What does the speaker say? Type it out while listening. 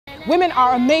Women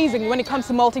are amazing when it comes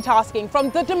to multitasking, from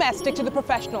the domestic to the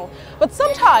professional. But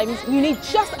sometimes you need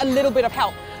just a little bit of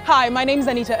help. Hi, my name is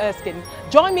Anita Erskine.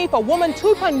 Join me for Woman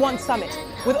 2.1 Summit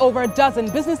with over a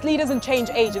dozen business leaders and change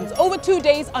agents over 2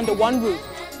 days under one roof.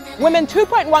 Women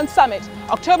 2.1 Summit,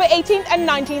 October 18th and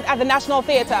 19th at the National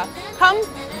Theatre. Come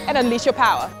and unleash your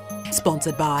power.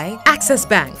 Sponsored by Access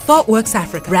Bank, ThoughtWorks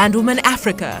Africa, Brand Woman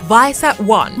Africa, Viasat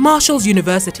One, Marshall's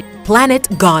University, Planet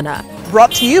Ghana.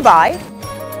 Brought to you by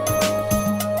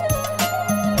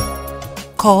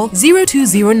Call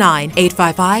 0209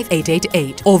 855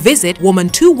 888 or visit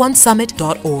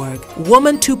Woman2.1summit.org.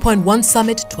 Woman 2.1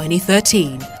 Summit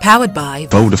 2013. Powered by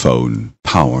Vodafone.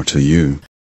 Power to you.